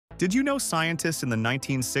Did you know scientists in the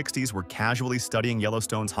 1960s were casually studying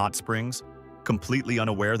Yellowstone's hot springs, completely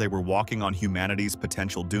unaware they were walking on humanity's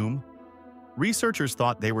potential doom? Researchers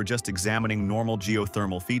thought they were just examining normal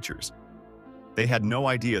geothermal features. They had no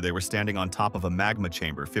idea they were standing on top of a magma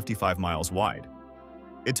chamber 55 miles wide.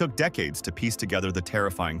 It took decades to piece together the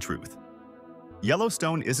terrifying truth.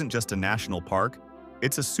 Yellowstone isn't just a national park,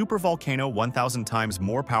 it's a supervolcano 1,000 times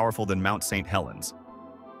more powerful than Mount St. Helens,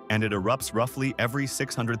 and it erupts roughly every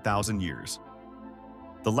 600,000 years.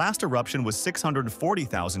 The last eruption was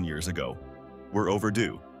 640,000 years ago. We're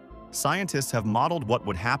overdue. Scientists have modeled what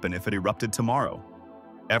would happen if it erupted tomorrow.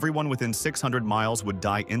 Everyone within 600 miles would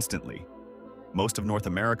die instantly. Most of North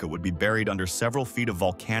America would be buried under several feet of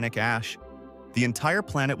volcanic ash. The entire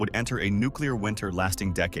planet would enter a nuclear winter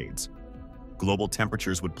lasting decades. Global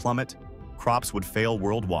temperatures would plummet, crops would fail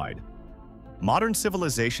worldwide. Modern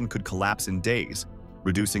civilization could collapse in days,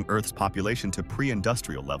 reducing Earth's population to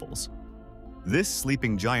pre-industrial levels. This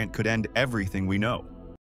sleeping giant could end everything we know.